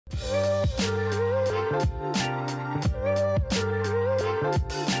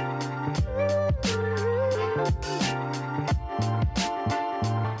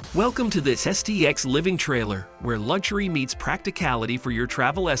Welcome to this STX Living trailer, where luxury meets practicality for your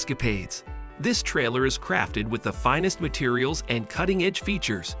travel escapades. This trailer is crafted with the finest materials and cutting-edge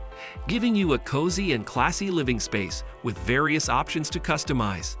features, giving you a cozy and classy living space with various options to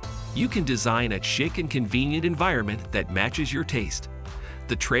customize. You can design a chic and convenient environment that matches your taste.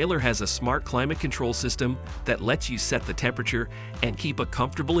 The trailer has a smart climate control system that lets you set the temperature and keep a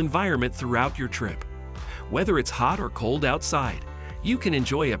comfortable environment throughout your trip. Whether it's hot or cold outside, you can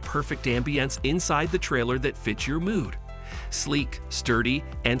enjoy a perfect ambience inside the trailer that fits your mood. Sleek, sturdy,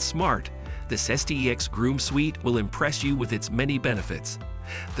 and smart, this STX Groom Suite will impress you with its many benefits.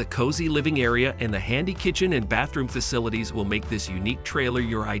 The cozy living area and the handy kitchen and bathroom facilities will make this unique trailer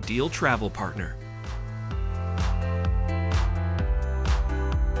your ideal travel partner.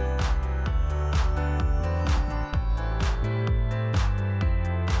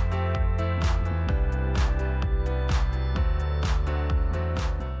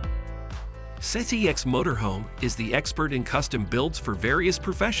 STX Motorhome is the expert in custom builds for various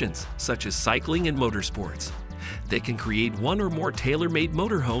professions, such as cycling and motorsports. They can create one or more tailor-made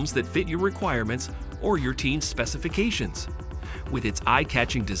motorhomes that fit your requirements or your team's specifications. With its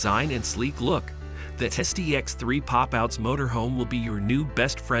eye-catching design and sleek look, the STX 3 Pop-outs Motorhome will be your new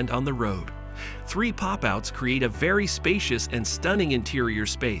best friend on the road. 3 Pop-outs create a very spacious and stunning interior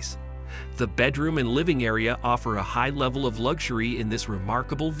space. The bedroom and living area offer a high level of luxury in this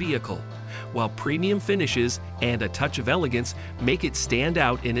remarkable vehicle, while premium finishes and a touch of elegance make it stand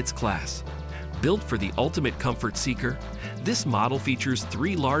out in its class. Built for the ultimate comfort seeker, this model features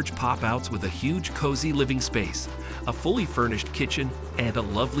 3 large pop-outs with a huge cozy living space, a fully furnished kitchen, and a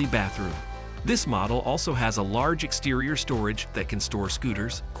lovely bathroom. This model also has a large exterior storage that can store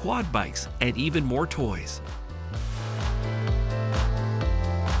scooters, quad bikes, and even more toys.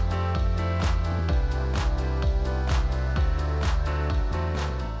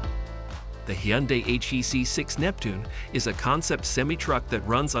 The Hyundai HEC6 Neptune is a concept semi-truck that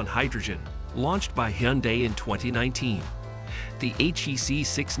runs on hydrogen, launched by Hyundai in 2019. The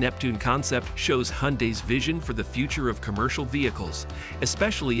HEC6 Neptune concept shows Hyundai's vision for the future of commercial vehicles,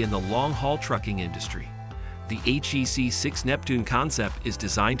 especially in the long-haul trucking industry. The HEC6 Neptune concept is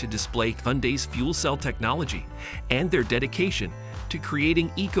designed to display Hyundai's fuel cell technology and their dedication to creating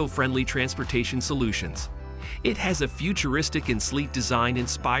eco-friendly transportation solutions. It has a futuristic and sleek design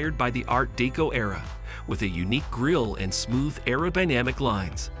inspired by the Art Deco era, with a unique grille and smooth aerodynamic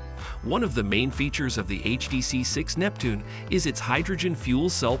lines. One of the main features of the HEC6 Neptune is its hydrogen fuel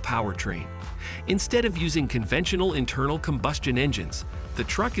cell powertrain. Instead of using conventional internal combustion engines, the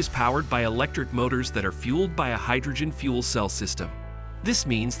truck is powered by electric motors that are fueled by a hydrogen fuel cell system. This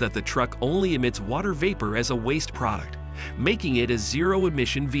means that the truck only emits water vapor as a waste product, making it a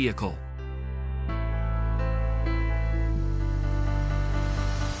zero-emission vehicle.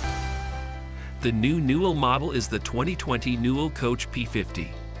 The new Newell model is the 2020 Newell Coach P50.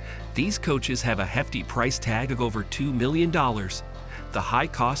 These coaches have a hefty price tag of over $2 million. The high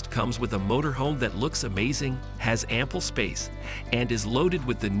cost comes with a motorhome that looks amazing, has ample space, and is loaded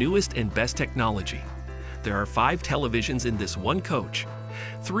with the newest and best technology. There are 5 televisions in this one coach,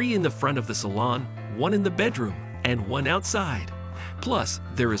 3 in the front of the salon, 1 in the bedroom, and 1 outside. Plus,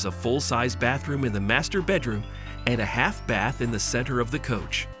 there is a full-size bathroom in the master bedroom and a half bath in the center of the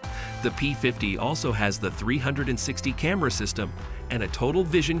coach. The P50 also has the 360 camera system and a total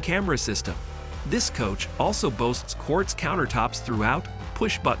vision camera system. This coach also boasts quartz countertops throughout,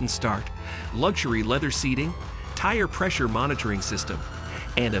 push-button start, luxury leather seating, tire pressure monitoring system,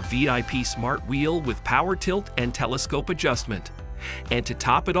 and a VIP smart wheel with power tilt and telescope adjustment. And to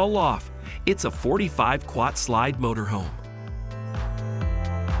top it all off, it's a 45 quad slide motorhome.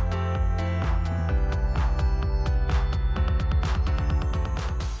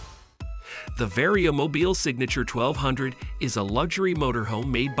 The VARIO Signature 1200 is a luxury motorhome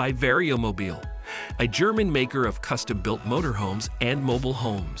made by VARIO, a German maker of custom-built motorhomes and mobile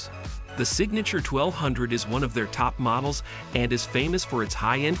homes. The Signature 1200 is one of their top models and is famous for its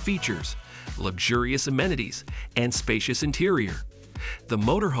high-end features, luxurious amenities, and spacious interior. The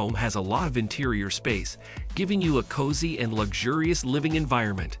motorhome has a lot of interior space, giving you a cozy and luxurious living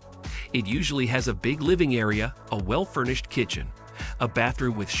environment. It usually has a big living area, a well-furnished kitchen, a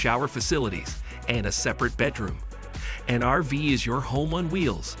bathroom with shower facilities, and a separate bedroom. An RV is your home on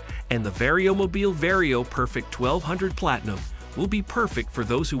wheels, and the VARIO Perfect 1200 Platinum will be perfect for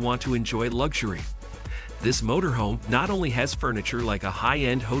those who want to enjoy luxury. This motorhome not only has furniture like a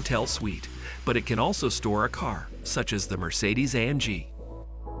high-end hotel suite, but it can also store a car, such as the Mercedes-AMG.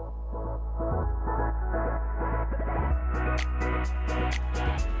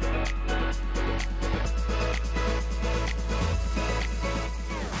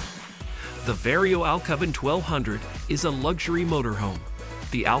 The VARIO Alkoven 1200 is a luxury motorhome.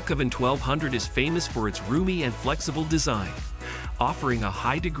 The Alkoven 1200 is famous for its roomy and flexible design, offering a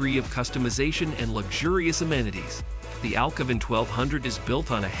high degree of customization and luxurious amenities. The Alkoven 1200 is built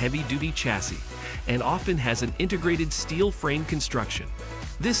on a heavy-duty chassis and often has an integrated steel frame construction.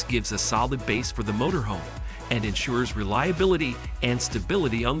 This gives a solid base for the motorhome and ensures reliability and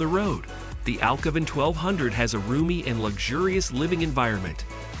stability on the road. The Alkoven 1200 has a roomy and luxurious living environment.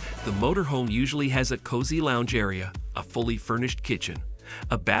 The motorhome usually has a cozy lounge area, a fully furnished kitchen,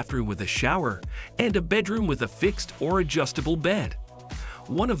 a bathroom with a shower, and a bedroom with a fixed or adjustable bed.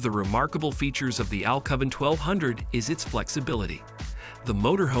 One of the remarkable features of the Alkoven 1200 is its flexibility. The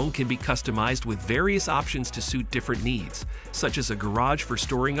motorhome can be customized with various options to suit different needs, such as a garage for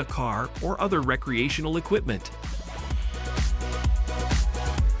storing a car or other recreational equipment.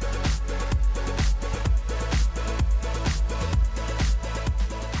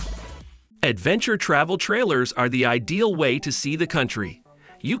 Adventure travel trailers are the ideal way to see the country.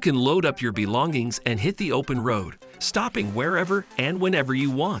 You can load up your belongings and hit the open road, stopping wherever and whenever you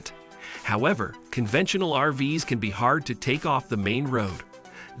want. However, conventional RVs can be hard to take off the main road.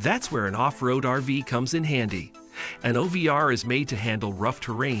 That's where an off-road RV comes in handy. An OVR is made to handle rough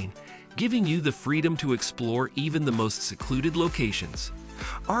terrain, giving you the freedom to explore even the most secluded locations.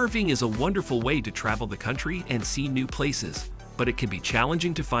 RVing is a wonderful way to travel the country and see new places, but it can be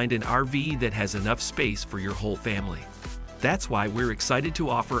challenging to find an RV that has enough space for your whole family. That's why we're excited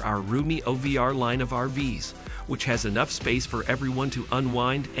to offer our roomy OVR line of RVs, which has enough space for everyone to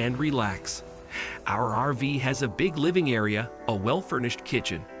unwind and relax. Our RV has a big living area, a well-furnished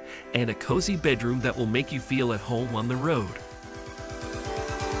kitchen, and a cozy bedroom that will make you feel at home on the road.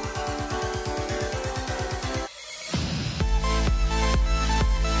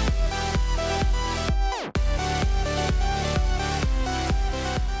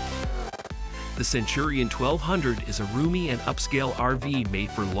 The Centurion 1200 is a roomy and upscale RV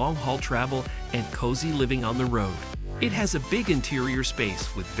made for long-haul travel and cozy living on the road. It has a big interior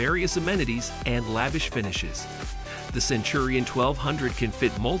space with various amenities and lavish finishes. The Centurion 1200 can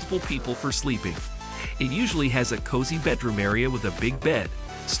fit multiple people for sleeping. It usually has a cozy bedroom area with a big bed,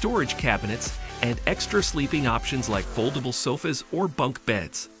 storage cabinets, and extra sleeping options like foldable sofas or bunk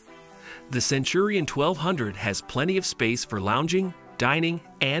beds. The Centurion 1200 has plenty of space for lounging, dining,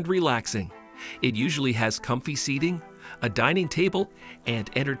 and relaxing. It usually has comfy seating, a dining table, and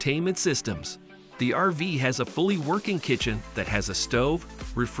entertainment systems. The RV has a fully working kitchen that has a stove,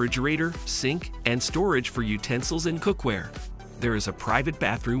 refrigerator, sink, and storage for utensils and cookware. There is a private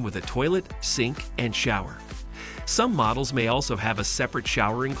bathroom with a toilet, sink, and shower. Some models may also have a separate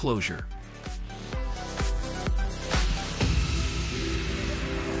shower enclosure.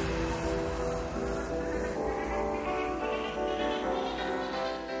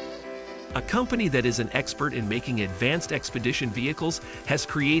 A company that is an expert in making advanced expedition vehicles has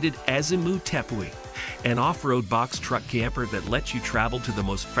created Azimoo Tepui, an off-road box truck camper that lets you travel to the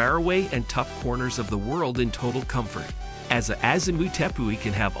most faraway and tough corners of the world in total comfort. As a Azimoo Tepui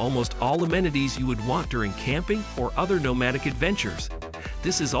can have almost all amenities you would want during camping or other nomadic adventures.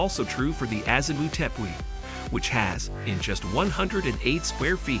 This is also true for the Azimoo Tepui, which has, in just 108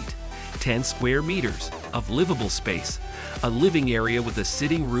 square feet, 10 square meters of livable space, a living area with a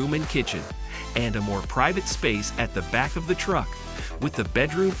sitting room and kitchen, and a more private space at the back of the truck with the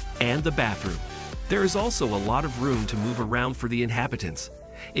bedroom and the bathroom. There is also a lot of room to move around for the inhabitants.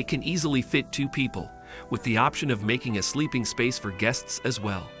 It can easily fit 2 people, with the option of making a sleeping space for guests as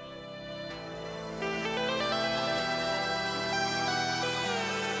well.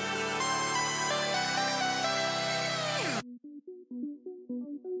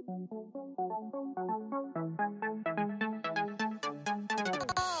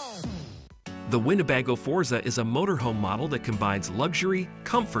 The Winnebago Forza is a motorhome model that combines luxury,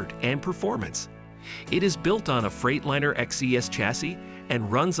 comfort, and performance. It is built on a Freightliner XCS chassis and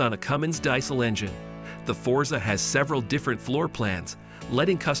runs on a Cummins diesel engine. The Forza has several different floor plans,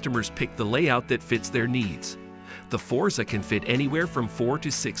 letting customers pick the layout that fits their needs. The Forza can fit anywhere from 4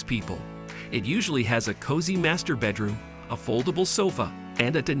 to 6 people. It usually has a cozy master bedroom, a foldable sofa,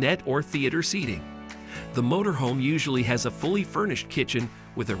 and a dinette or theater seating. The motorhome usually has a fully furnished kitchen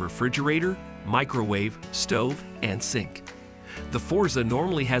with a refrigerator, microwave, stove, and sink. The Forza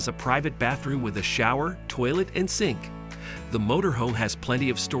normally has a private bathroom with a shower, toilet, and sink. The motorhome has plenty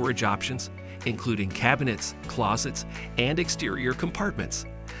of storage options, including cabinets, closets, and exterior compartments,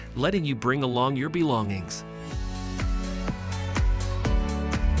 letting you bring along your belongings.